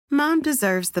Mom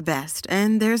deserves the best,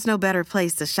 and there's no better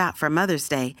place to shop for Mother's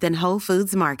Day than Whole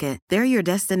Foods Market. They're your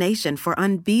destination for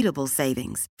unbeatable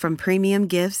savings, from premium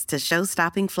gifts to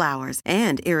show-stopping flowers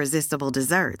and irresistible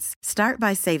desserts. Start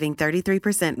by saving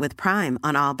 33% with Prime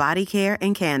on all body care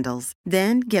and candles.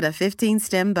 Then get a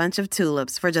 15-stem bunch of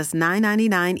tulips for just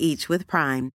 $9.99 each with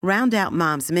Prime. Round out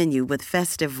Mom's menu with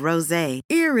festive rosé,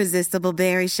 irresistible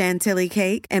berry chantilly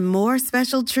cake, and more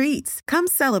special treats. Come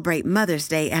celebrate Mother's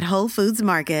Day at Whole Foods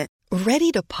Market.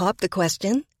 Ready to pop the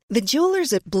question? The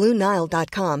jewelers at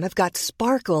BlueNile.com have got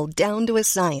sparkle down to a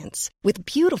science with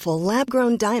beautiful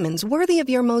lab-grown diamonds worthy of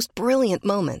your most brilliant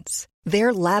moments.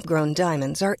 Their lab-grown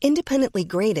diamonds are independently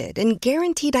graded and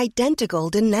guaranteed identical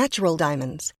to natural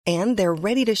diamonds, and they're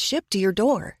ready to ship to your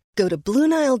door. Go to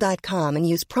BlueNile.com and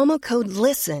use promo code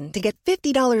LISTEN to get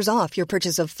 $50 off your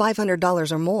purchase of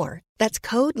 $500 or more. That's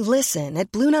code LISTEN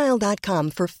at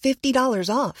BlueNile.com for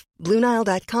 $50 off.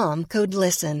 BlueNile.com, code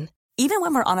LISTEN. Even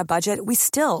when we're on a budget, we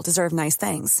still deserve nice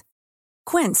things.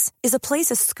 Quince is a place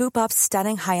to scoop up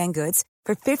stunning high-end goods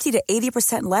for 50 to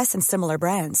 80% less than similar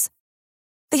brands.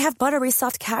 They have buttery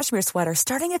soft cashmere sweaters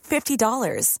starting at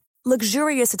 $50,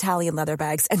 luxurious Italian leather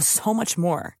bags, and so much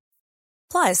more.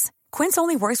 Plus, Quince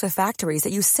only works with factories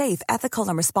that use safe, ethical,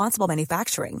 and responsible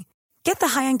manufacturing. Get the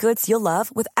high-end goods you'll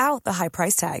love without the high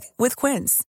price tag with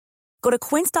Quince. Go to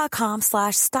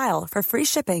quince.com/style for free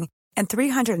shipping and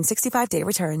 365-day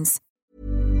returns.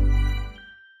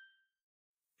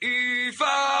 If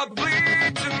I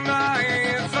bleed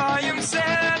tonight, if I am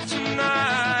sad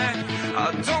tonight,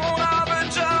 I don't have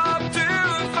a job to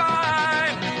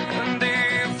find. And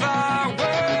if I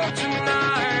work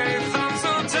tonight, if I'm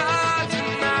so tired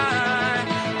tonight,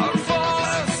 I'll fall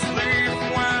asleep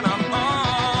when I'm home.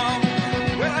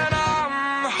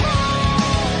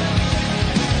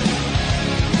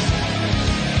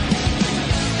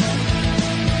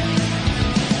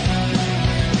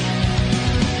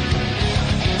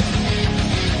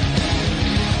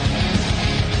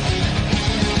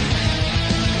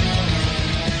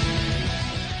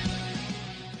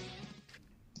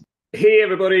 Hey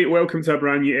everybody, welcome to a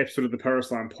brand new episode of the Power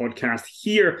Slam podcast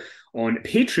here on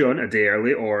Patreon a day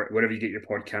early or wherever you get your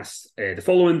podcasts the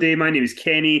following day. My name is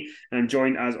Kenny and I'm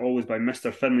joined as always by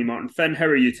Mr. Finley Martin. Finn, how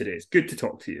are you today? It's good to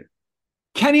talk to you.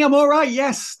 Kenny, I'm all right.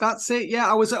 Yes, that's it. Yeah,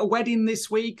 I was at a wedding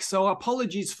this week, so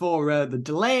apologies for the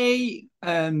delay.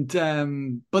 And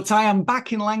but I am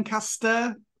back in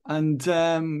Lancaster and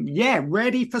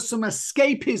ready for some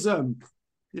escapism.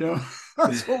 You know,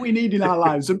 that's what we need in our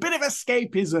lives, a bit of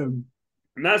escapism.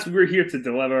 And that's what we're here to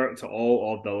deliver to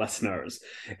all of the listeners.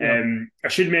 Yeah. I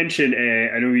should mention,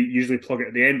 I know we usually plug it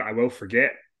at the end, but I will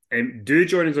forget. Do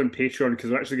join us on Patreon because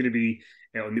we're actually going to be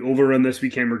on the overrun this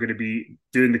weekend. We're going to be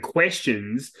doing the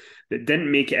questions that didn't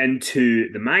make it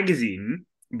into the magazine,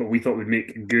 but we thought would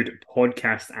make good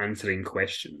podcast answering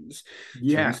questions.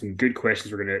 Yeah. So some good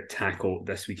questions we're going to tackle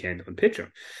this weekend on Patreon.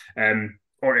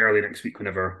 Or early next week,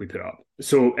 whenever we put it up.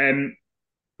 So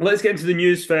let's get into the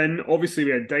news, Finn. Obviously, we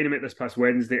had Dynamite this past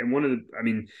Wednesday, and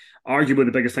arguably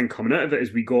the biggest thing coming out of it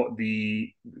is we got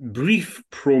the brief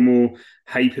promo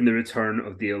hyping the return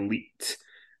of the Elite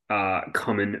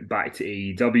coming back to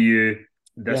AEW.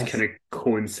 This kind of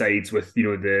coincides with,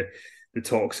 the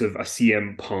talks of a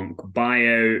CM Punk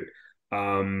buyout.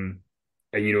 And,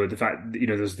 the fact that,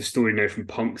 there's the story now from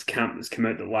Punk's camp that's come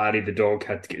out that Larry the dog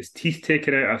had to get his teeth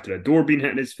taken out after a door being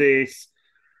hit in his face.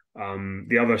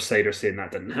 The other side are saying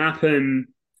that didn't happen.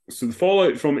 So the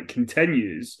fallout from it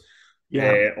continues.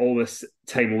 All this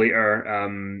time later.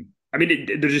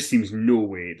 There just seems no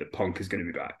way that Punk is going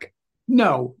to be back.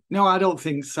 No, I don't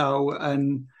think so.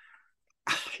 And,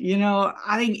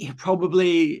 I think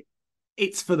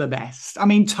it's for the best. I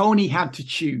mean, Tony had to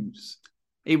choose.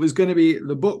 It was going to be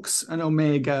the Bucks and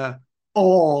Omega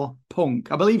or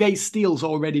Punk. I believe Ace Steel's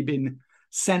already been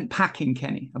sent packing,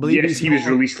 Kenny. I believe he was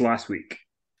released last week.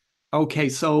 Okay,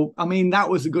 so, that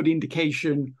was a good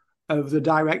indication of the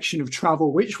direction of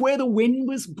travel, which where the wind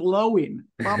was blowing.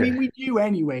 Well, we knew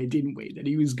anyway, didn't we, that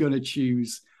he was going to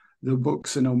choose the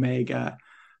Bucks and Omega.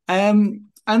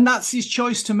 And that's his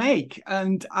choice to make.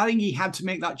 And I think he had to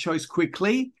make that choice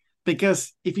quickly.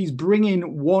 Because if he's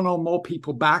bringing one or more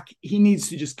people back, he needs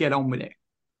to just get on with it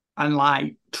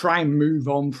and try and move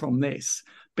on from this.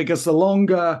 Because the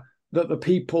longer that the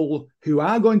people who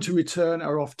are going to return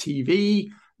are off TV,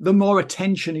 the more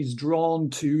attention is drawn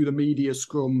to the media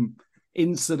scrum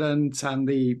incident and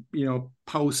the,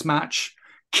 post-match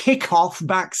kickoff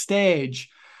backstage.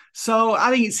 So I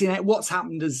think what's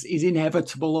happened is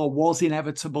inevitable or was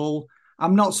inevitable.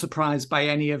 I'm not surprised by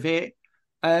any of it.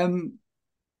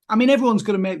 I mean, everyone's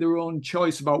going to make their own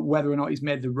choice about whether or not he's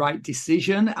made the right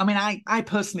decision. I mean, I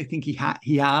personally think he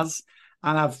has,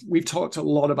 and we've talked a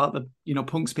lot about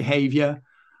Punk's behaviour,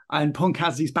 and Punk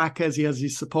has his backers, he has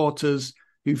his supporters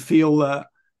who feel that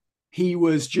he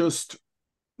was just,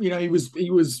 he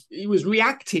was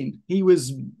reacting. He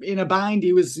was in a bind.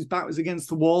 His back was against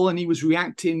the wall, and he was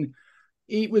reacting.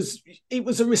 It was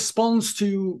a response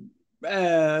to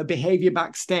behaviour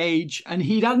backstage, and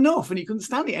he'd had enough, and he couldn't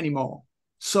stand it anymore.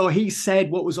 So he said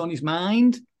what was on his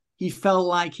mind. He felt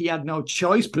like he had no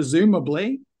choice,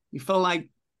 presumably. He felt like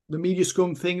the media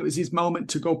scrum thing, it was his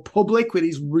moment to go public with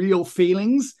his real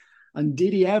feelings. And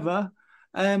did he ever?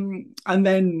 And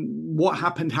then what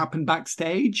happened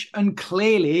backstage. And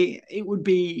clearly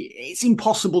it's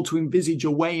impossible to envisage a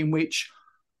way in which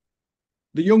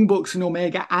the Young Bucks and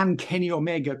Omega and Kenny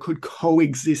Omega could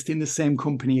coexist in the same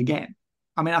company again.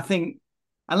 I mean, I think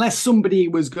unless somebody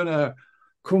was going to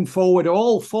come forward,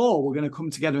 all four were going to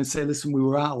come together and say, listen, we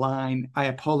were out of line. I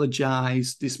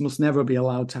apologize. This must never be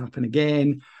allowed to happen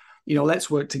again. Let's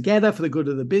work together for the good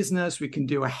of the business. We can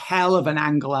do a hell of an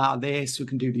angle out of this. We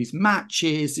can do these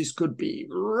matches. This could be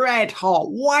red hot,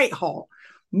 white hot,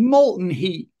 molten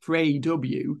heat for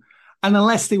AEW. And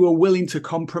unless they were willing to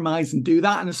compromise and do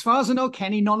that, and as far as I know,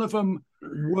 Kenny, none of them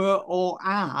were or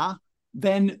are,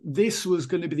 then this was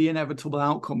going to be the inevitable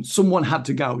outcome. Someone had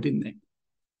to go, didn't they?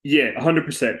 Yeah,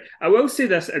 100%. I will say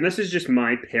this, and this is just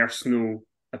my personal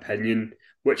opinion,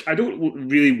 which I don't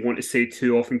really want to say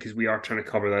too often because we are trying to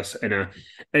cover this in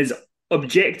as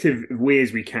objective way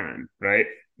as we can, right?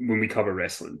 When we cover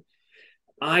wrestling.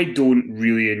 I don't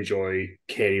really enjoy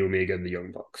Kenny Omega and the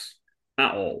Young Bucks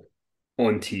at all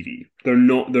on TV. They're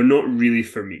not really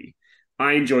for me.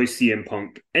 I enjoy CM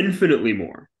Punk infinitely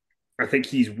more. I think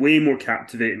he's way more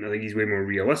captivating. I think he's way more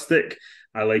realistic.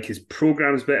 I like his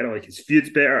programs better. I like his feuds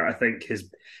better. I think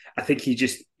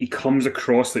he comes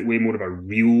across like way more of a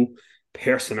real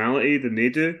personality than they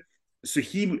do. So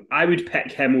I would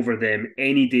pick him over them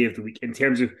any day of the week in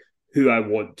terms of who I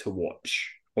want to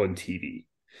watch on TV.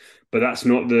 But that's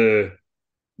not the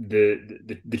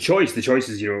choice. The choice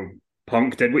is,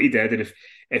 Punk did what he did, and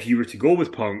if you were to go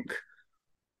with Punk,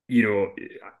 a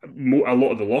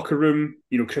lot of the locker room,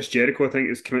 Chris Jericho, I think,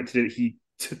 has come out today that he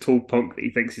told Punk that he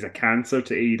thinks he's a cancer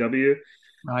to AEW.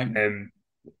 Right.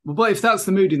 But if that's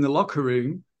the mood in the locker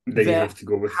room, then you have to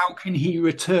go with. How can he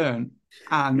return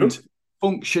and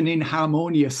function in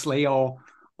harmoniously, or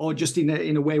just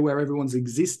in a way where everyone's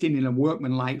existing in a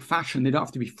workmanlike fashion? They don't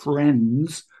have to be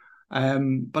friends.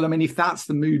 But I mean, if that's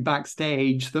the mood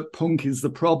backstage, that Punk is the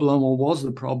problem or was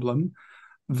the problem,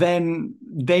 then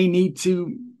they need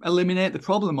to eliminate the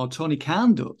problem, or Tony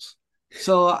Khan does.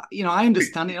 So, I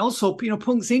understand it. Also,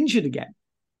 Punk's injured again.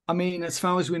 I mean, as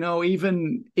far as we know,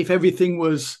 even if everything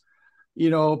was,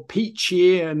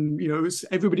 peachy and,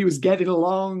 everybody was getting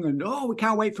along and, we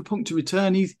can't wait for Punk to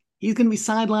return. He's going to be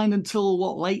sidelined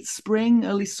until, late spring,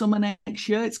 early summer next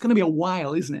year? It's going to be a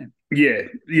while, isn't it? Yeah,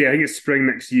 I think it's spring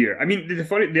next year. I mean,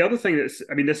 the other thing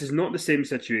this is not the same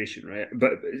situation, right?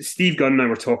 But Steve Gunn and I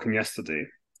were talking yesterday,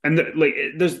 and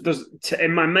there's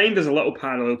in my mind there's a little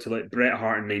parallel to like Bret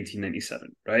Hart in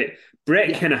 1997, right?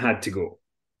 Bret kind of had to go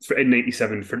in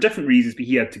 '97 for different reasons, but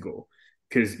he had to go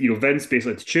because Vince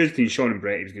basically had to choose between Shawn and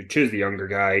Bret. He was going to choose the younger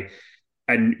guy,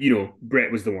 and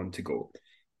Bret was the one to go.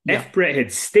 Yeah. If Bret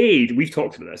had stayed, we've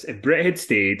talked about this. If Bret had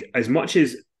stayed, as much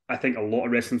as I think a lot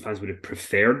of wrestling fans would have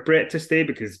preferred Bret to stay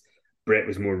because Bret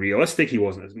was more realistic. He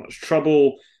wasn't as much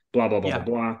trouble, blah, blah, blah, blah,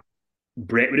 blah.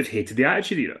 Bret would have hated the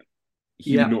Attitude Era.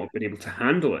 He would not have been able to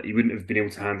handle it. He wouldn't have been able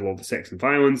to handle all the sex and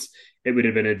violence. It would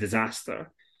have been a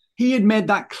disaster. He had made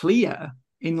that clear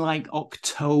in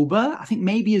October, I think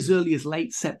maybe as early as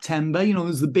late September. There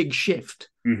was the big shift.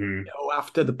 Mm-hmm.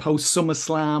 After the post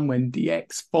SummerSlam when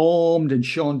DX formed and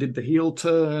Shawn did the heel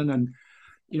turn, and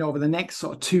over the next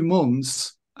sort of 2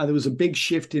 months, there was a big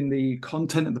shift in the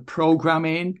content of the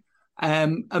programming.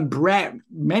 And Bret,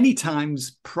 many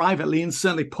times privately and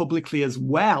certainly publicly as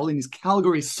well, in his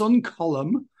Calgary Sun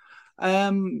column,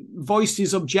 voiced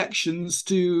his objections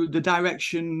to the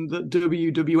direction that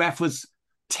WWF was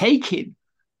taking.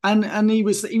 And he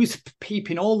was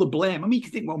peeping all the blame. I mean, you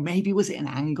could think, well, maybe was it an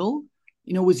angle?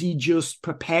 Was he just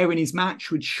preparing his match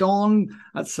with Shawn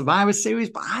at Survivor Series?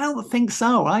 But I don't think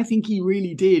so. I think he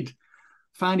really did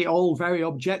find it all very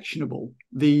objectionable,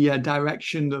 the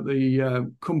direction that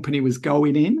the company was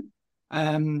going in.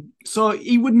 So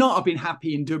he would not have been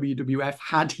happy in WWF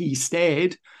had he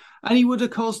stayed, and he would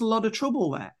have caused a lot of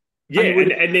trouble there. Yeah,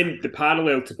 and then the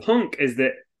parallel to Punk is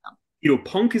that,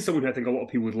 Punk is someone who I think a lot of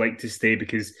people would like to stay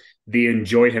because they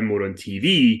enjoy him more on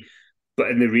TV, but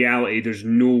in the reality, there's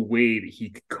no way that he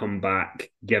could come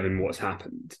back given what's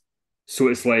happened. So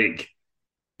it's like,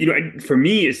 and for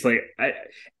me, it's like,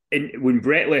 when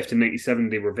Brett left in '97,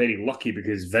 they were very lucky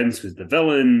because Vince was the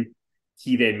villain.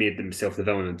 He then made himself the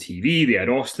villain on TV. They had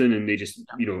Austin, and they just,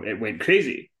 it went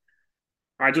crazy.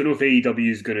 I don't know if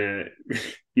AEW is gonna,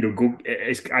 go.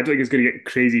 I don't think it's gonna get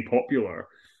crazy popular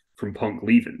from Punk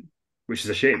leaving, which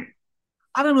is a shame.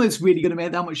 I don't know if it's really going to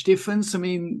make that much difference. I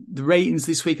mean, the ratings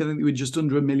this week, I think they were just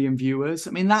under 1 million viewers.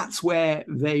 I mean, that's where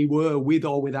they were with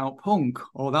or without Punk,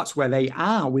 or that's where they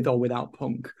are with or without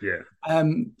Punk. Yeah.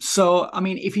 So, I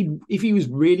mean, if he was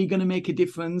really going to make a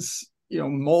difference,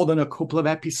 more than a couple of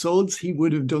episodes, he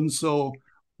would have done so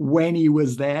when he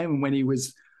was there and when he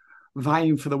was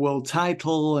vying for the world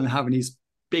title and having his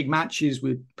big matches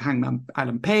with Hangman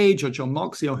Adam Page or John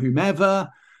Moxley or whomever.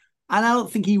 And I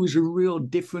don't think he was a real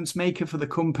difference maker for the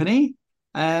company.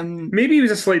 Maybe he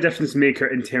was a slight difference maker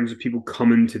in terms of people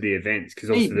coming to the events, because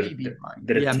also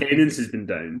the attendance has been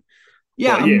down.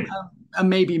 Yeah, and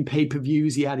maybe in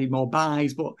pay-per-views he added more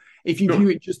buys. But if you view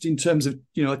it just in terms of,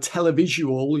 a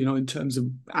televisual, in terms of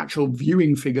actual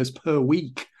viewing figures per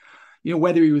week,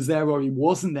 whether he was there or he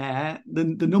wasn't there, the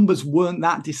numbers weren't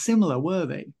that dissimilar, were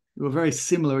they? They were very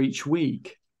similar each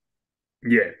week.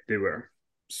 Yeah, they were.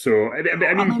 So,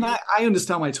 I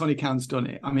understand why Tony Khan's done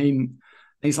it. I mean,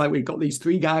 it's like we've got these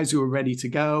 3 guys who are ready to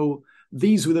go.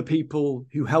 These were the people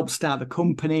who helped start the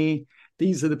company.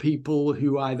 These are the people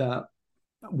who either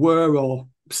were or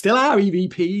still are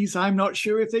EVPs. I'm not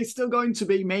sure if they're still going to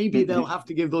be. Maybe they'll have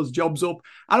to give those jobs up.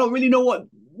 I don't really know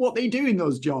what they do in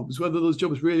those jobs, whether those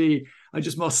jobs really are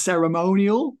just more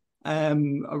ceremonial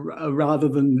rather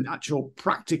than actual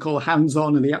practical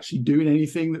hands-on. Are they actually doing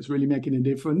anything that's really making a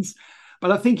difference?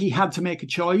 But I think he had to make a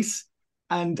choice,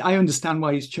 and I understand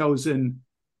why he's chosen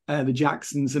the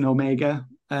Jacksons and Omega.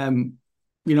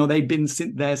 They've been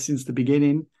there since the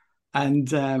beginning, and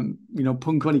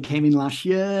Punk only came in last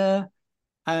year,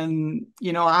 and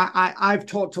I've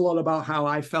talked a lot about how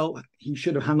I felt he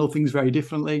should have handled things very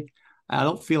differently. I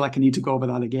don't feel like I need to go over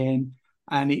that again,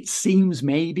 and it seems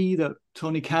maybe that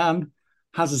Tony Khan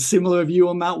has a similar view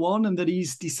on that one, and that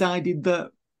he's decided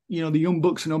that the Young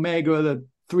Bucks and Omega are the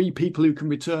 3 people who can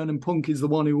return, and Punk is the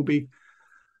one who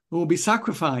will be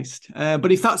sacrificed.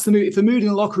 But if that's the mood, if the mood in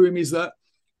the locker room is that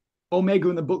Omega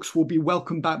and the Bucks will be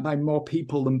welcomed back by more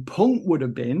people than Punk would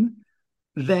have been,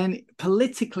 then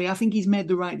politically, I think he's made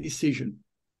the right decision.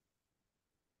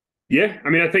 Yeah, I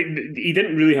mean, I think he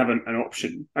didn't really have an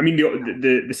option. I mean,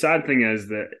 the sad thing is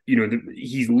that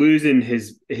he's losing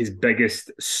his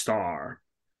biggest star,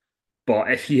 but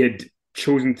if he had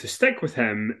chosen to stick with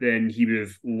him, then he would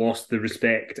have lost the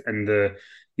respect, and a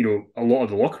lot of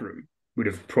the locker room would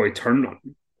have probably turned on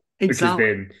him.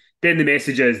 Exactly. Because then the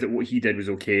message is that what he did was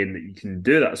okay and that you can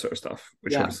do that sort of stuff,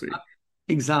 which obviously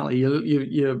exactly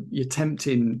you're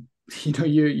tempting.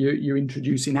 You're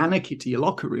introducing anarchy to your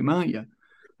locker room, aren't you?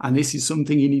 And this is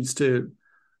something he needs to.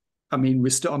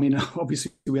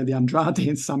 Obviously we had the Andrade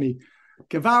and Sammy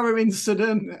Guevara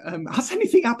incident. Has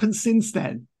anything happened since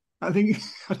then? We've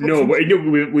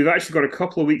actually got a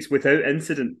couple of weeks without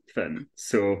incident, Finn.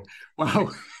 So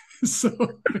wow.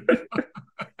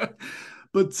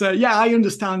 But I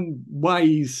understand why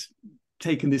he's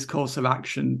taken this course of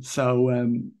action. So I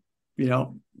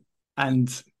don't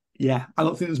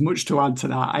think there's much to add to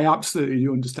that. I absolutely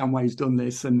do understand why he's done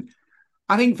this, and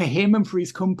I think for him and for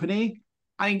his company,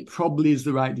 I think probably is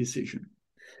the right decision.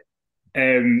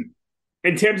 In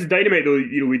terms of Dynamite,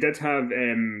 though, we did have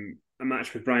a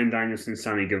match with Bryan Danielson and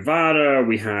Sammy Guevara.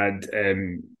 We had, a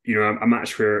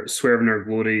match where Swerve and Our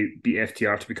Glory beat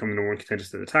FTR to become the number 1 contenders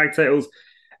to the tag titles.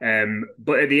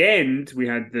 But at the end, we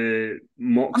had the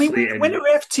Moxley. When are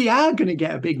FTR going to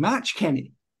get a big match,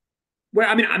 Kenny? Well,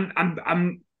 I mean,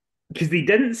 I'm because they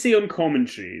didn't say on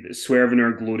commentary that Swerve and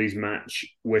Our Glory's match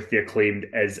with the Acclaimed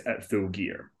is at Full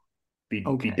Gear. They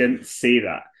didn't say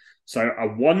that. So I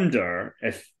wonder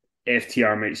if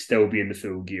FTR might still be in the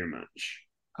Full Gear match.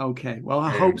 Okay, well,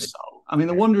 I hope so. I mean,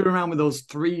 they're wandering around with those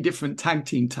 3 different tag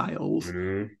team titles,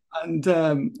 and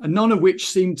none of which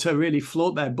seem to really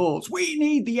float their boats. We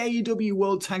need the AEW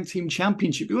World Tag Team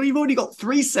Championship. Well, you've already got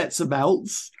 3 sets of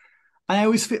belts. And I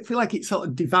always feel like it's sort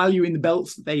of devaluing the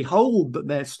belts that they hold, that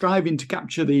they're striving to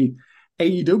capture the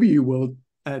AEW World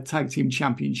Tag Team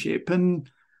Championship. And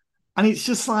it's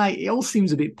just like, it all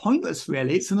seems a bit pointless,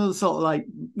 really. It's another sort of like,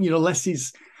 less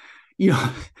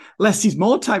is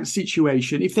more type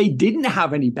situation. If they didn't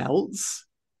have any belts,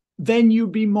 then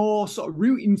you'd be more sort of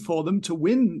rooting for them to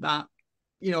win that,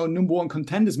 number 1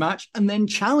 contenders match and then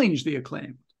challenge the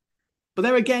Acclaimed. But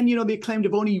there again, the Acclaimed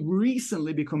have only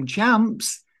recently become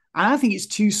champs. And I think it's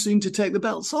too soon to take the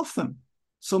belts off them.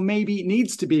 So maybe it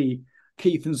needs to be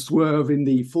Keith and Swerve in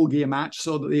the Full Gear match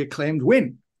so that the Acclaimed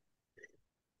win.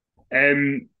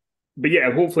 But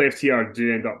yeah, hopefully FTR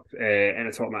do end up in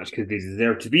a top match because they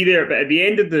deserve to be there. But at the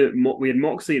end of we had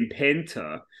Moxley and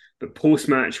Penta, but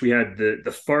post-match we had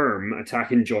the Firm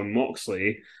attacking John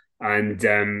Moxley, and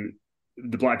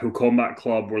the Blackpool Combat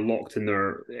Club were locked in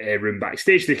their room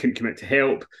backstage. They couldn't commit to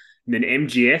help. And then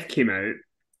MJF came out,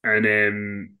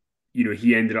 and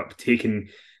he ended up taking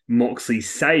Moxley's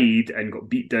side and got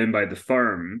beat down by the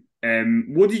Firm.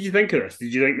 What did you think of this?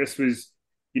 Did you think this was,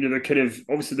 they're kind of,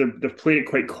 obviously they're playing it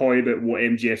quite coy about what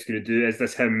MJF's going to do. Is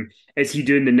this him? Is he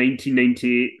doing the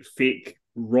 1998 fake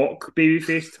Rock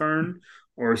babyface turn,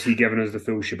 or is he giving us the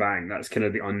full shebang? That's kind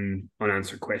of the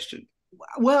unanswered question.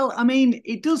 Well, I mean,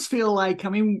 it does feel like,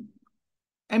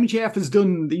 MJF has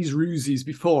done these ruses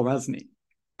before, hasn't he?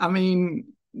 I mean,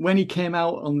 when he came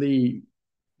out on the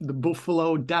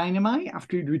Buffalo Dynamite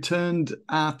after he'd returned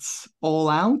at All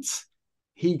Out,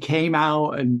 he came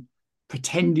out and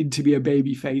pretended to be a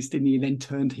babyface, didn't he? And then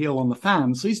turned heel on the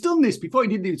fans. So he's done this before. He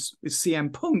did this with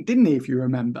CM Punk, didn't he? If you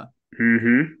remember.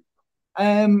 Mm-hmm.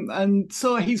 And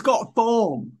so he's got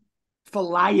form for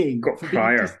lying, got for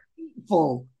fire, being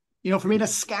deceitful, for being a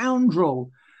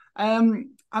scoundrel.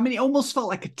 It almost felt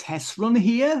like a test run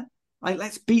here. Like,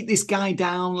 let's beat this guy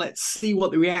down. Let's see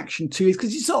what the reaction to is,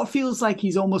 because it sort of feels like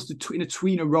he's almost in a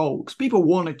tweener role. Because people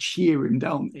want to cheer him,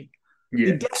 don't they?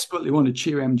 Yeah. They desperately want to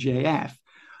cheer MJF.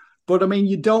 But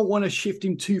you don't want to shift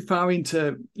him too far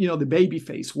into, the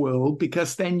babyface world,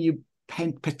 because then you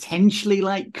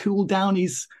potentially cool down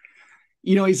his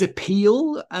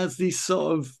appeal as this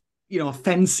sort of,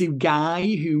 offensive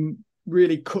guy who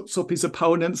really cuts up his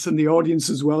opponents and the audience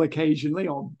as well occasionally,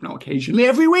 or not occasionally,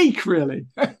 every week, really.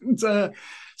 And,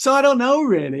 so I don't know,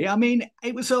 really.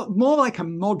 It was more like a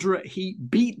moderate heat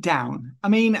beatdown.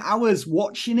 I was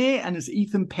watching it, and there's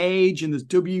Ethan Page and there's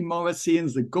W. Morrissey and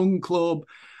there's the Gun Club,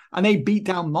 and they beat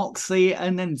down Moxley,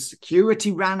 and then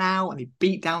security ran out, and they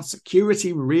beat down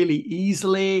security really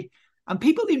easily. And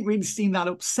people didn't really seem that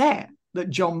upset that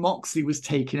John Moxley was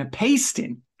taking a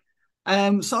pasting. So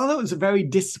I thought it was a very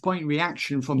disappointing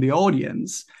reaction from the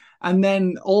audience. And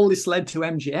then all this led to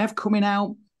MJF coming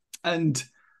out, and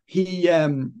he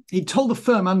told the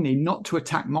Firm, hadn't he, not to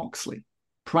attack Moxley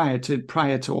prior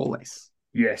to all this.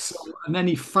 Yes. So, and then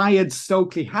he fired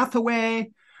Stokely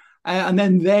Hathaway, and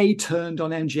then they turned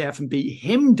on MJF and beat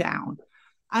him down.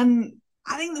 And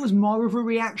I think there was more of a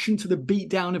reaction to the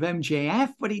beatdown of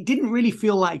MJF, but it didn't really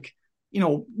feel like,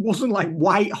 wasn't like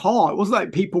white hot. It wasn't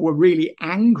like people were really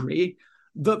angry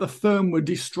that the Firm were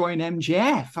destroying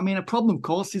MJF. A problem, of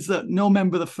course, is that no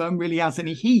member of the Firm really has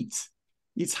any heat.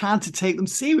 It's hard to take them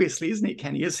seriously, isn't it,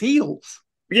 Kenny, as heels?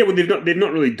 Yeah, well, they've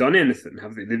not really done anything,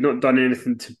 have they? They've not done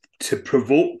anything to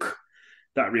provoke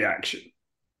that reaction.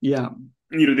 Yeah.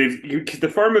 Because the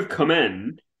Firm have come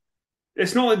in.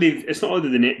 It's not like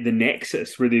the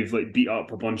Nexus where they've beat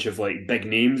up a bunch of big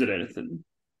names or anything.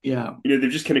 Yeah. They've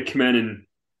just kind of come in and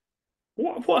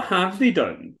what have they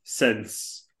done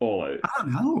since All Out? I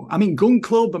don't know. Gun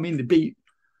Club, they beat,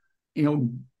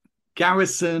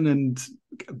 Garrison and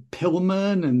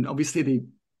Pillman, and obviously they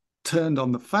turned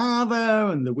on the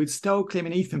father, and with Stokely.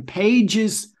 Ethan Page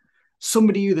is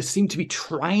somebody who they seem to be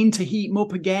trying to heat him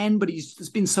up again, but there's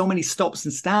been so many stops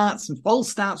and starts and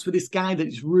false starts with this guy that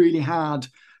it's really hard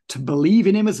to believe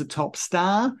in him as a top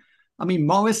star.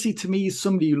 Morrissey to me is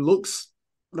somebody who looks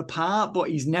the part, but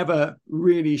he's never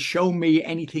really shown me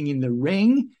anything in the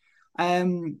ring.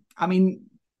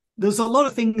 There's a lot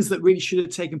of things that really should have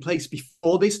taken place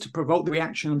before this to provoke the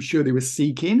reaction I'm sure they were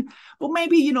seeking. But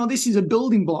maybe, this is a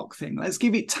building block thing. Let's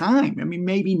give it time.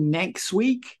 Maybe next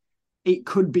week it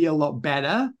could be a lot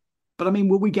better. But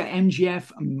will we get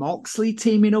MJF and Moxley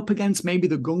teaming up against maybe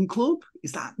the Gun Club?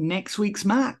 Is that next week's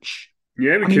match?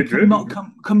 Yeah, we could do.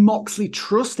 Can Moxley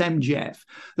trust MJF?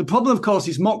 The problem, of course,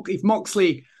 is if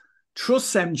Moxley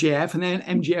trusts MJF and then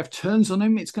MJF turns on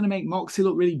him, it's going to make Moxley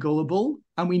look really gullible.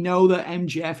 And we know that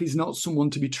MJF is not someone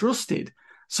to be trusted.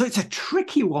 So it's a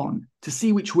tricky one to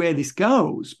see which way this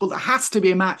goes. But there has to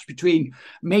be a match between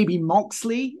maybe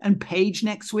Moxley and Page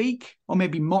next week, or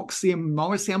maybe Moxley and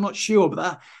Morrissey. I'm not sure, but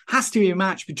there has to be a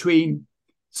match between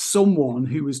someone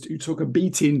who took a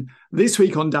beating this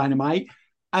week on Dynamite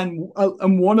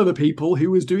and one of the people who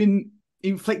was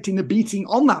inflicting the beating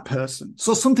on that person.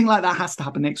 So something like that has to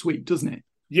happen next week, doesn't it?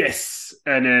 Yes,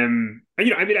 and I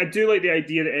do like the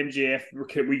idea that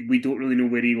MJF, we don't really know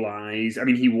where he lies.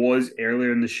 He was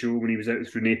earlier in the show when he was out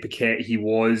with Renee Paquette. He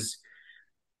was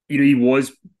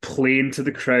playing to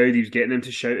the crowd. He was getting them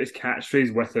to shout his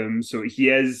catchphrase with him. So he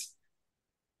is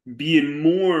being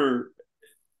more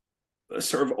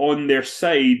sort of on their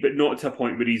side, but not to a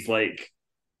point where he's like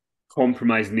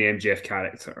compromising the MJF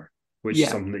character, which is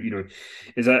something that, you know,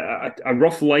 is a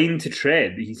rough line to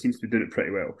tread. He seems to be doing it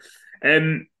pretty well.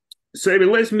 So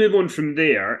anyway, let's move on from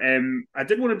there. I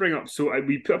did want to bring up,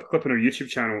 we put up a clip on our YouTube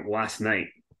channel last night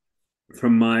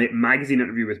from my magazine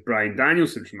interview with Bryan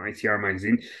Danielson from ITR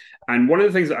Magazine. And one of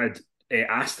the things that I'd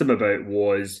asked him about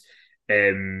was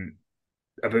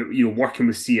about, you know, working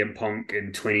with CM Punk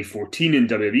in 2014 in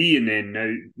WWE, and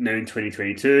then now in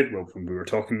 2022. Well, when we were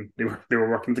talking, they were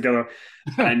working together,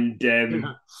 and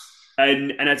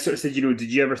and I'd sort of said, you know,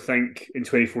 did you ever think in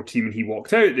 2014 when he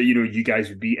walked out that, you know, you guys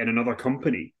would be in another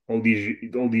company all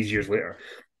these years later?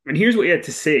 And here's what he had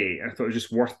to say. I thought it was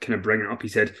just worth kind of bringing it up. He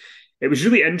said, "It was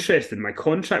really interesting. My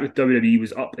contract with WWE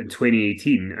was up in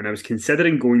 2018, and I was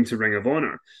considering going to Ring of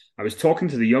Honor. I was talking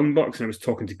to the Young Bucks and I was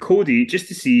talking to Cody just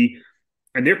to see,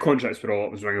 and their contracts were all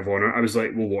up with Ring of Honor. I was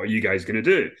like, well, what are you guys going to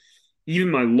do?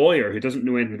 Even my lawyer, who doesn't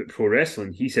know anything about pro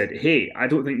wrestling, he said, hey, I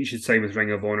don't think you should sign with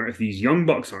Ring of Honor if these Young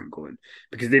Bucks aren't going,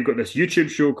 because they've got this YouTube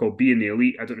show called Being the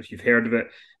Elite. I don't know if you've heard of it.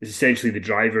 It's essentially the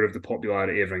driver of the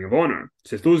popularity of Ring of Honor.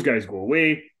 So if those guys go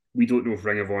away, we don't know if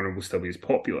Ring of Honor will still be as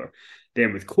popular.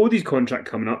 Then with Cody's contract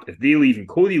coming up, if they leave and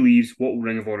Cody leaves, what will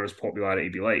Ring of Honor's popularity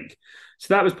be like?"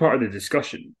 So that was part of the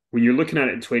discussion. When you're looking at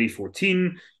it in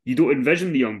 2014, you don't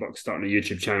envision the Young Bucks starting a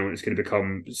YouTube channel and it's going to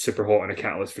become super hot and a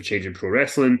catalyst for changing pro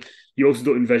wrestling. You also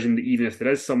don't envision that even if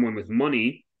there is someone with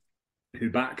money who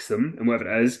backs them, and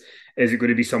whatever it is it going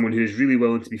to be someone who is really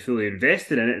willing to be fully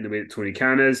invested in it in the way that Tony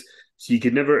Khan is? So you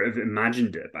could never have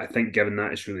imagined it. But I think given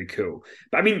that, it's really cool.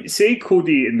 But I mean, say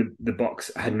Cody and the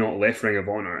Bucks had not left Ring of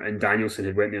Honor and Danielson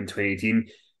had went there in 2018.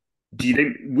 Do you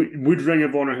think, would Ring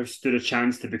of Honor have stood a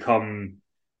chance to become,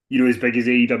 you know, as big as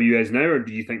AEW is now? Or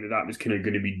do you think that was kind of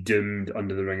going to be doomed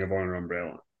under the Ring of Honor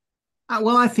umbrella?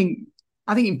 Well, I think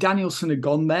if Danielson had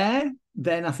gone there,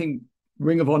 then I think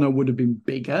Ring of Honor would have been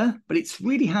bigger. But it's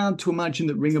really hard to imagine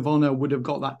that Ring of Honor would have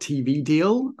got that TV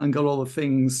deal and got all the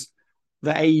things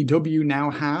that AEW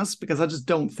now has, because I just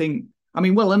don't think. I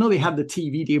mean, well, I know they had the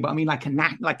TV deal, but I mean, like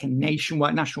a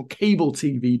nationwide national cable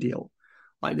TV deal,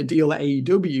 like the deal that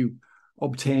AEW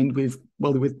obtained with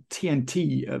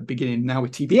TNT at the beginning, now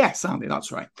with TBS, aren't they?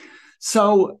 That's right.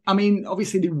 So, I mean,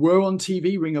 obviously they were on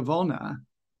TV, Ring of Honor,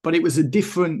 but it was a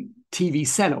different TV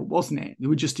setup, wasn't it? They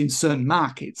were just in certain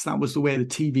markets. That was the way the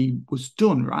TV was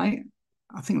done, right?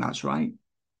 I think that's right.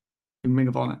 In Ring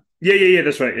of Honor. Yeah,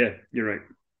 that's right. Yeah, you're right.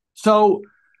 So,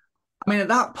 I mean, at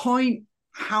that point,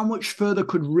 how much further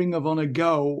could Ring of Honor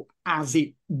go as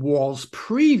it was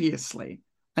previously?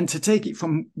 And to take it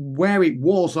from where it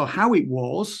was or how it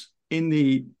was in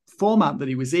the format that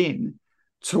he was in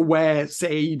to where,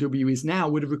 say, AEW is now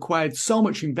would have required so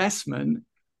much investment.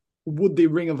 Would the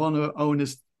Ring of Honor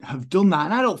owners have done that?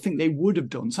 And I don't think they would have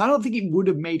done. So I don't think it would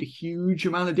have made a huge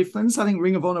amount of difference. I think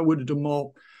Ring of Honor would have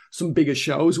done some bigger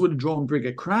shows, would have drawn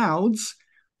bigger crowds.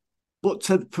 But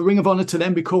for Ring of Honor to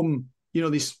then become, you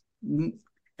know, this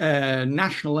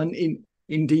national and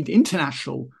indeed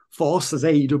international force as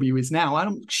AEW is now,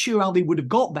 I'm not sure how they would have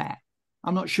got there.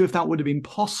 I'm not sure if that would have been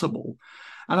possible.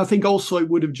 And I think also it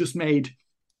would have just made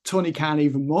Tony Khan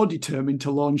even more determined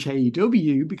to launch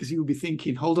AEW, because he would be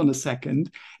thinking, hold on a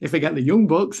second, if I get the Young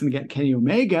Bucks and get Kenny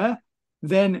Omega,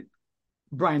 then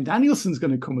Bryan Danielson's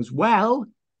going to come as well.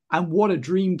 And what a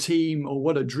dream team, or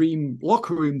what a dream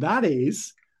locker room that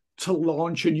is to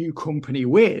launch a new company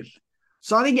with.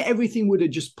 So I think everything would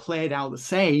have just played out the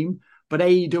same, but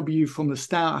AEW from the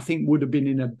start, I think, would have been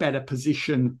in a better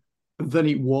position than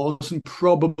it was, and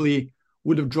probably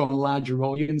would have drawn larger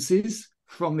audiences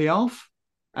from the off.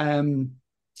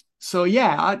 So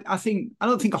yeah, I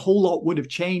don't think a whole lot would have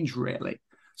changed really.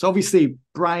 So obviously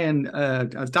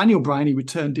Daniel Bryan, he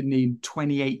returned, didn't he, in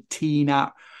 2018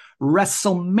 at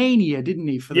WrestleMania, didn't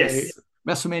he, for the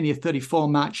WrestleMania 34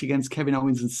 match against Kevin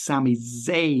Owens and Sami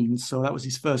Zayn. So that was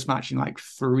his first match in like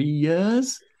 3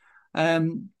 years. Yeah,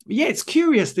 it's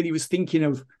curious that he was thinking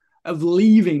of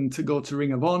leaving to go to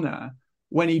Ring of Honor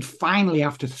when he'd finally,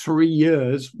 after 3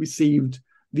 years, received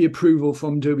the approval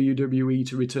from WWE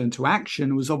to return to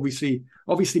action. Was obviously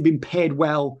been paid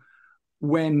well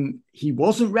when he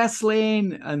wasn't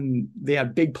wrestling, and they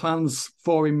had big plans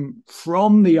for him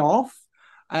from the off,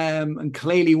 and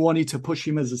clearly wanted to push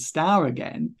him as a star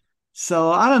again. So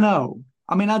I don't know.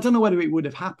 I mean, I don't know whether it would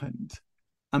have happened.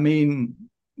 I mean,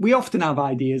 we often have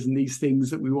ideas and these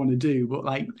things that we want to do, but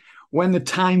like when the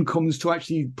time comes to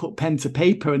actually put pen to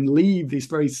paper and leave this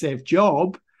very safe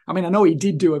job, I mean, I know he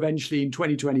did do eventually in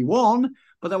 2021,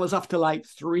 but that was after like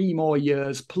 3 more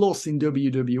years plus in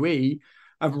WWE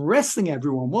of wrestling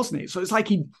everyone, wasn't it? So it's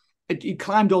like he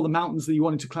climbed all the mountains that he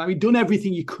wanted to climb. He'd done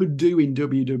everything he could do in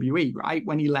WWE, right?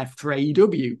 When he left for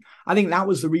AEW. I think that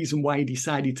was the reason why he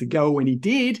decided to go when he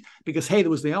did, because, hey,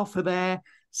 there was the offer there.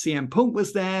 CM Punk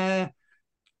was there.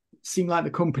 Seemed like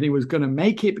the company was going to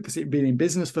make it because it had been in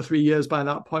business for 3 years by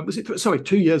that point. Was it? Sorry,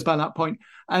 2 years by that point,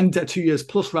 and 2 years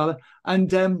plus rather.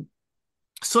 And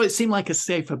so it seemed like a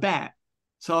safer bet.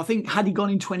 So I think had he gone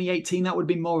in 2018, that would have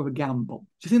been more of a gamble.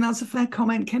 Do you think that's a fair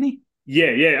comment, Kenny? Yeah,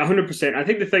 100%. I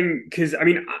think the thing, because I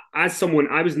mean, as someone,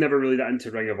 I was never really that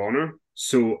into Ring of Honor.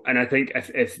 So, and I think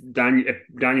if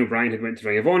Daniel Bryan had went to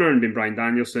Ring of Honor and been Bryan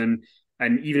Danielson,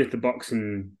 and even if the Bucks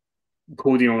and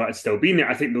Cody and all that had still been there,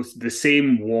 I think the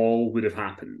same wall would have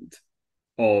happened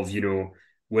of, you know,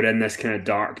 we're in this kind of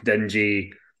dark,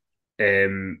 dingy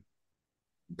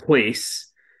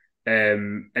place,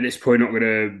 and it's probably not going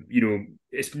to, you know,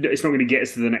 it's not going to get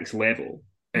us to the next level.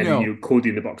 And, No. you know, Cody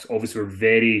and the Bucks obviously were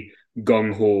very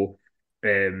gung-ho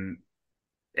to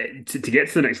get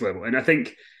to the next level. And I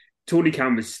think Tony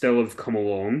Khan would still have come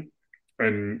along.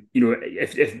 And, you know,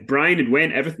 if Bryan had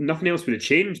went, nothing else would have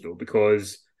changed, though,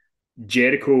 because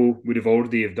Jericho would have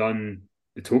already have done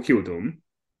the Tokyo Dome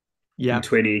in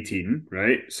 2018,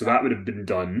 right? So that would have been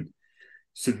done.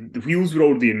 So the wheels were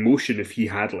already in motion if he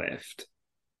had left.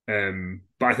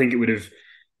 But I think it would have,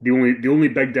 the only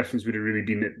big difference would have really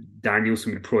been that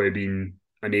Danielson would probably have been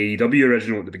an AEW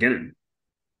original at the beginning.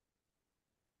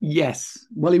 Yes.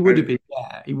 Well, he would have been.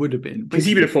 Yeah, he would have been. Because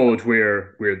he would have followed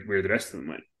where the rest of them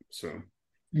went. So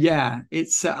yeah,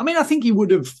 it's. I mean, I think he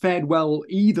would have fared well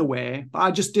either way. But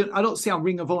I don't see how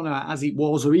Ring of Honor as it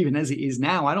was, or even as it is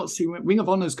now. I don't see Ring of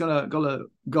Honor's got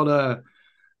a.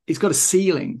 It's got a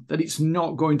ceiling that it's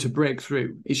not going to break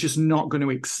through. It's just not going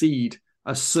to exceed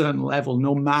a certain level,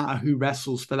 no matter who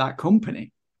wrestles for that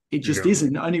company. It just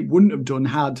isn't, and it wouldn't have done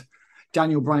had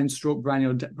Daniel Bryan stroke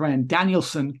Bryan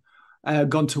Danielson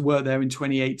gone to work there in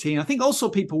 2018. I think also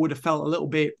people would have felt a little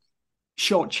bit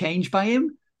shortchanged by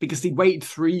him because he'd waited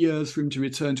 3 years for him to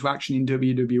return to action in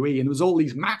WWE, and there was all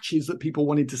these matches that people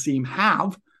wanted to see him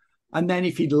have. And then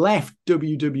if he'd left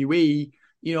WWE,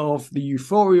 you know, of the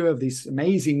euphoria of this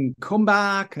amazing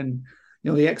comeback and,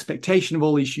 you know, the expectation of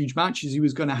all these huge matches he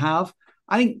was going to have,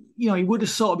 I think, you know, he would have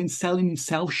sort of been selling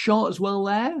himself short as well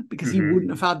there because he wouldn't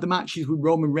have had the matches with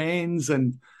Roman Reigns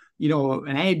and, you know,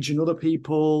 an Edge and other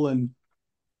people. And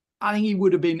I think he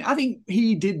would have been, I think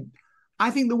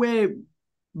the way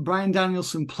Bryan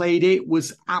Danielson played it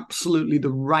was absolutely the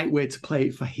right way to play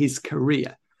it for his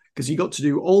career because he got to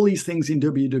do all these things in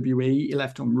WWE. He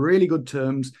left on really good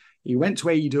terms. He went to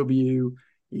AEW.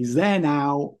 He's there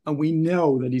now. And we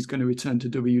know that he's going to return to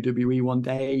WWE one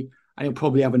day. And he'll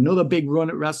probably have another big run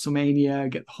at WrestleMania,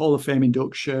 get the Hall of Fame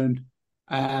induction,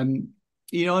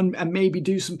 you know, and maybe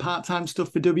do some part-time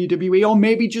stuff for WWE or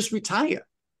maybe just retire,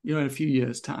 you know, in a few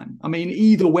years' time. I mean,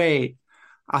 either way,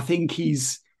 I think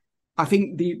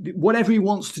whatever he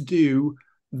wants to do,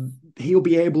 he'll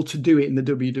be able to do it in the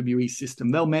WWE system.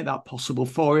 They'll make that possible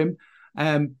for him.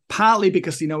 Partly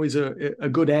because, you know, he's a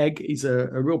good egg. He's a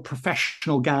real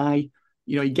professional guy.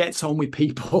 You know, he gets on with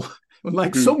people.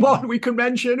 Unlike someone we could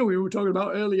mention, who we were talking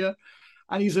about earlier.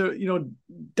 And he's a, you know,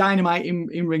 dynamite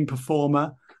in-ring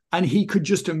performer. And he could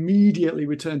just immediately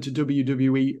return to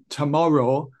WWE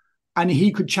tomorrow and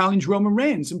he could challenge Roman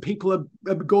Reigns and people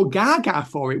would go gaga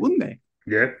for it, wouldn't they?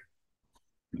 Yeah,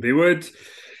 they would.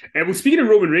 Well, speaking of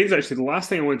Roman Reigns, actually, the last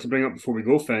thing I wanted to bring up before we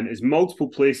go, Finn, is multiple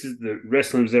places, the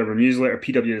Wrestling Observer newsletter,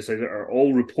 PW Insider, are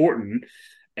all reporting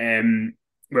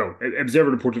well, Observer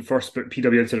reported first, but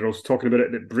PW Insider also talking about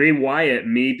it, that Bray Wyatt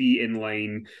may be in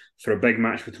line for a big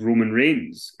match with Roman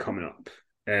Reigns coming up.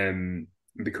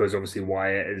 Because obviously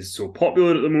Wyatt is so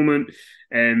popular at the moment.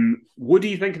 What do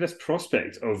you think of this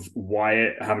prospect of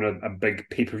Wyatt having a big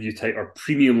pay-per-view title or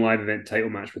premium live event title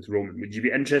match with Roman? Would you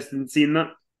be interested in seeing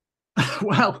that?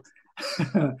 Well,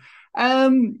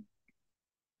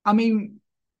 I mean,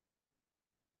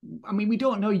 we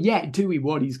don't know yet, do we,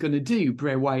 what he's going to do,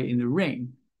 Bray Wyatt in the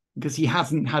ring? Because he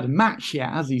hasn't had a match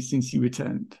yet, has he, since he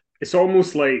returned? It's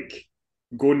almost like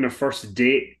going on a first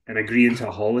date and agreeing to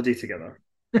a holiday together.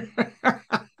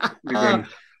 Going,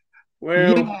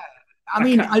 well, yeah. I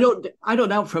mean, I don't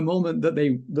doubt for a moment that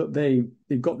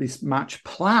they've got this match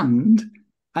planned,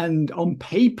 and on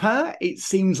paper it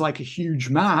seems like a huge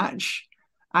match.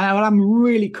 And I'm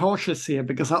really cautious here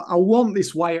because I want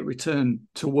this Wyatt return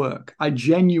to work. I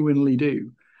genuinely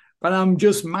do. But I'm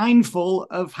just mindful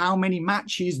of how many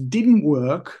matches didn't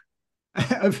work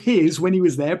of his when he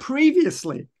was there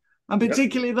previously. And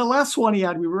particularly the last one he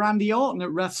had with Randy Orton at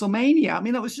WrestleMania. I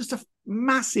mean, that was just a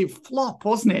massive flop,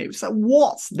 wasn't it? It was like,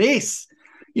 what's this?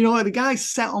 You know, the guy's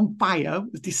set on fire.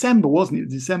 It was December, wasn't it?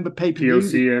 December pay-per-view.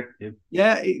 PLC, yeah.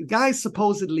 Yeah, the guy's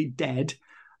supposedly dead.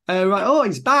 Right, oh,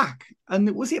 he's back.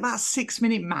 And was it about a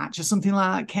 6-minute match or something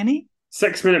like that, Kenny?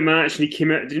 6-minute match, and he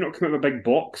came out. Did he not come out with a big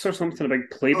box or something, a big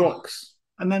play box?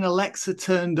 And then Alexa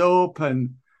turned up,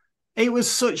 and it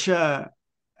was such a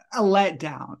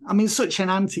letdown. I mean, such an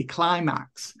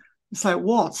anticlimax. It's like,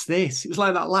 what's this? It was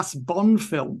like that last Bond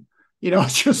film, you know,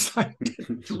 just like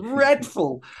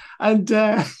dreadful. And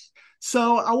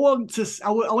so I want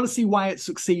to see Wyatt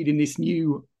succeed in this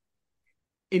new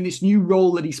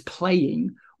role that he's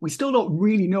playing. We still don't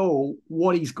really know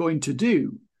what he's going to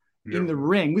do in the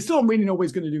ring. We still don't really know what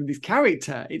he's going to do with his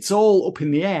character. It's all up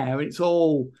in the air. It's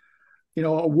all, you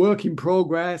know, a work in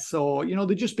progress, or, you know,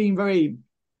 they're just being very,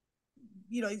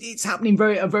 you know, it's happening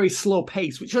at a very slow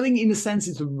pace, which I think in a sense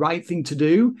is the right thing to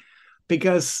do,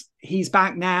 because he's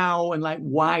back now, and like,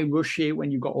 why rush it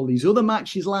when you've got all these other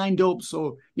matches lined up?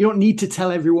 So you don't need to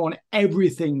tell everyone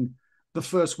everything the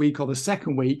first week or the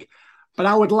second week. But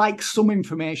I would like some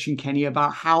information, Kenny,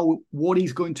 about what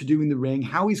he's going to do in the ring,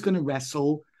 how he's going to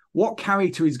wrestle, what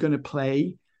character he's going to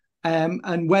play,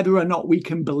 and whether or not we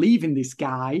can believe in this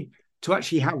guy to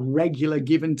actually have regular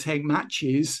give and take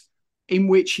matches in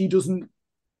which he doesn't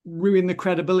ruin the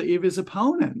credibility of his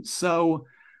opponents. So,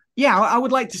 yeah, I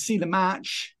would like to see the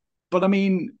match, but I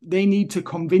mean, they need to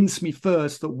convince me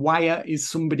first that Wyatt is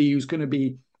somebody who's going to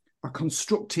be a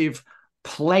constructive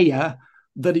player,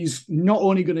 that he's not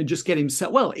only going to just get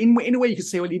himself, well, in a way you could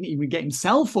say, well, he didn't even get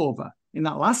himself over in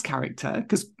that last character,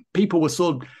 because people were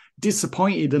so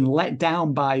disappointed and let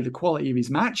down by the quality of his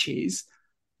matches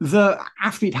that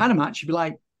after he'd had a match, you'd be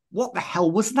like, what the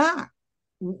hell was that?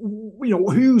 You know,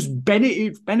 who's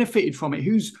benefited from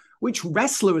it? Which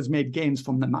wrestler has made gains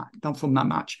from that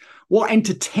match? What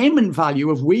entertainment value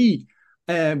have we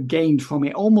gained from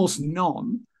it? Almost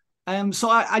none. So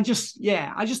I just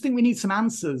think we need some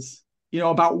answers, you know,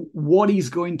 about what he's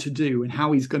going to do and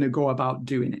how he's going to go about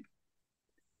doing it.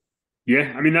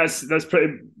 Yeah, I mean, that's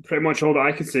pretty much all that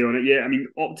I can say on it. Yeah, I mean,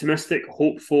 optimistic,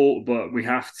 hopeful, but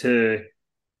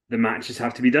the matches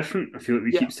have to be different. I feel like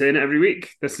we keep saying it every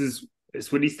week. It's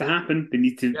what needs to happen. They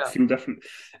need to feel different.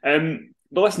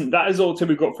 But listen, that is all the time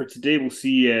we've got for today. We'll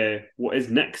see what is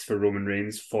next for Roman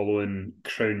Reigns following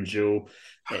Crown Jewel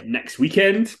next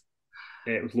weekend.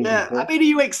 With Logan Paul. I mean, are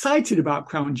you excited about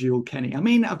Crown Jewel, Kenny? I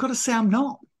mean, I've got to say I'm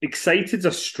not. Excited's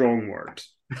a strong word.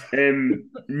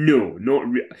 No, not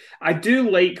really. I do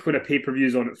like when a pay-per-view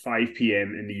is on at 5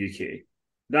 p.m. in the UK.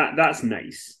 That's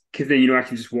nice, because then, you know, I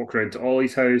can just walk around to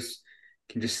Ollie's house,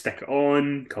 can just stick it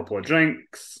on, couple of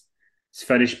drinks. It's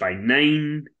finished by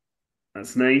 9.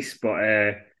 That's nice, but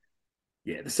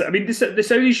yeah, the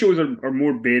Saudi shows are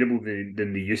more bearable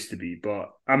than they used to be. But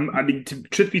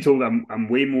truth be told, I'm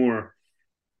way more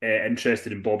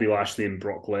interested in Bobby Lashley and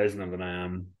Brock Lesnar than I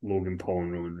am Logan Paul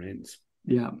and Roman Reigns.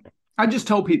 Yeah. I just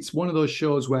hope it's one of those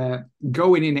shows where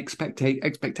going in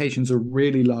expectations are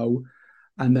really low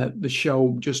and that the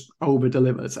show just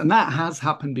over-delivers. And that has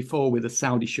happened before with a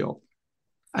Saudi show.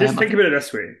 Just think about it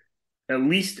this way. At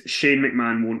least Shane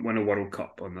McMahon won't win a World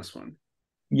Cup on this one.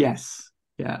 Yes.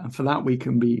 Yeah. And for that, we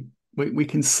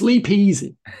can sleep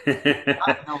easy.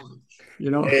 You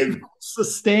know,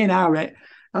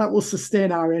 that will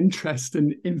sustain our interest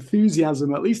and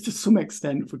enthusiasm, at least to some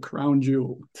extent, for Crown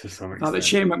Jewel. To some extent. Now that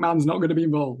Shane McMahon's not going to be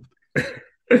involved.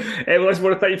 Well, I just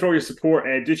want to thank you for all your support.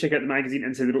 Do check out the magazine,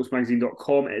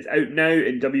 InsideTheRopesMagazine.com. It is out now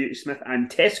in WH Smith and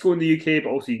Tesco in the UK, but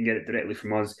also you can get it directly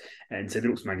from us at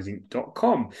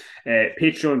InsideTheRopesMagazine.com.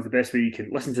 Patreon's the best way you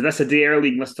can listen to this a day early.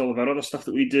 You can listen to all of our other stuff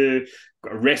that we do.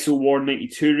 Got a Wrestle War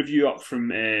 92 review up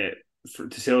to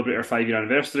celebrate our 5-year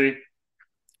anniversary.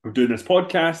 We're doing this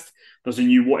podcast. There's a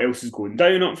new What Else Is Going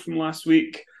Down up from last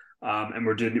week. And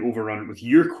we're doing the overrun with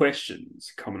your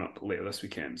questions coming up later this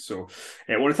weekend. So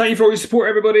I want to thank you for all your support,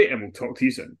 everybody, and we'll talk to you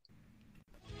soon.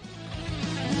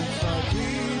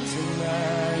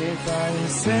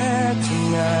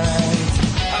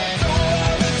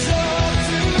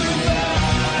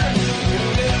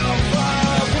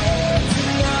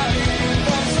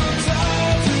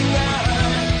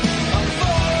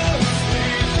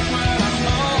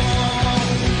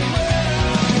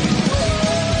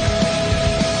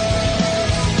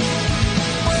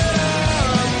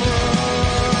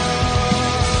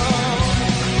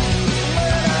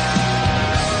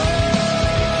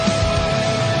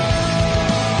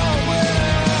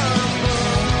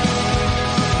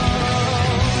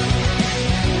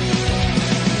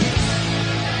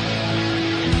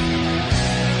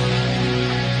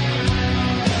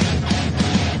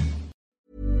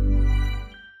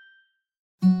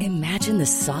 the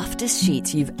softest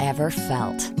sheets you've ever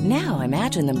felt. Now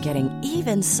imagine them getting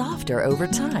even softer over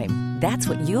time. That's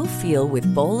what you'll feel with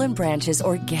Boll & Branch's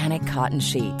organic cotton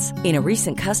sheets. In a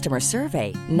recent customer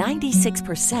survey,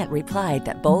 96% replied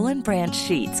that Boll & Branch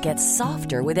sheets get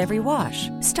softer with every wash.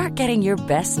 Start getting your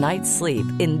best night's sleep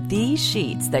in these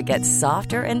sheets that get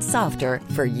softer and softer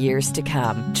for years to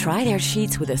come. Try their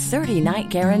sheets with a 30-night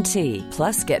guarantee.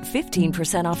 Plus, get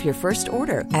 15% off your first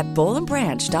order at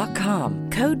bollandbranch.com.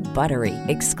 Code BUTTERY.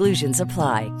 Exclusions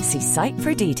apply. See site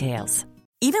for details.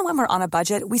 Even when we're on a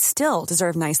budget, we still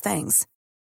deserve nice things.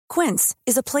 Quince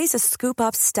is a place to scoop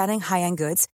up stunning high-end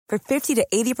goods for 50 to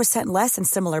 80% less than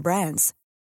similar brands.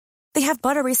 They have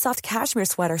buttery soft cashmere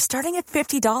sweaters starting at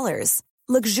 $50,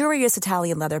 luxurious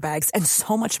Italian leather bags, and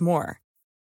so much more.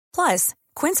 Plus,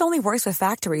 Quince only works with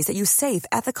factories that use safe,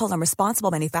 ethical, and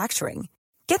responsible manufacturing.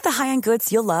 Get the high-end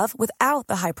goods you'll love without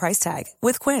the high price tag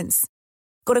with Quince.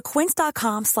 Go to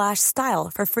quince.com/style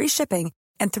for free shipping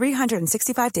and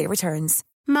 365-day returns.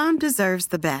 Mom deserves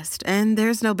the best, and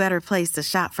there's no better place to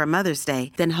shop for Mother's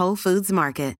Day than Whole Foods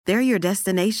Market. They're your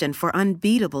destination for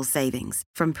unbeatable savings,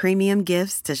 from premium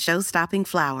gifts to show-stopping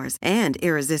flowers and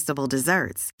irresistible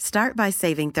desserts. Start by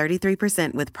saving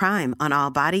 33% with Prime on all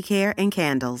body care and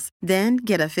candles. Then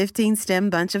get a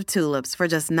 15-stem bunch of tulips for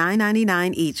just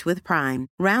 $9.99 each with Prime.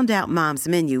 Round out Mom's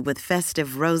menu with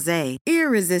festive rosé,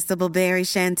 irresistible berry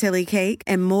chantilly cake,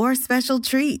 and more special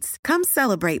treats. Come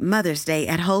celebrate Mother's Day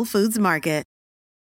at Whole Foods Market.